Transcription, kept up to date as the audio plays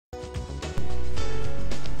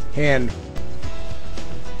Hand.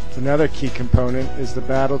 Another key component is the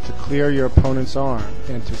battle to clear your opponent's arm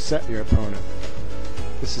and to set your opponent.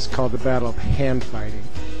 This is called the battle of hand fighting.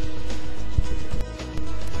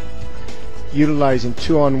 Utilizing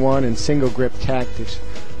 2-on-1 and single grip tactics,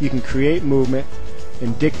 you can create movement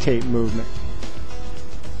and dictate movement,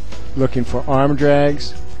 looking for arm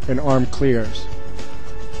drags and arm clears,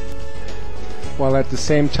 while at the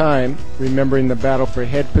same time remembering the battle for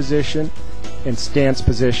head position and stance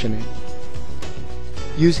positioning.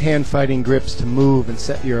 Use hand fighting grips to move and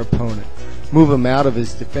set your opponent. Move him out of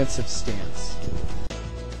his defensive stance.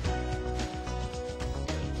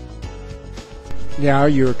 Now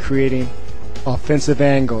you are creating offensive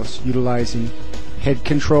angles utilizing head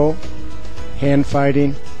control, hand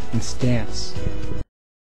fighting, and stance.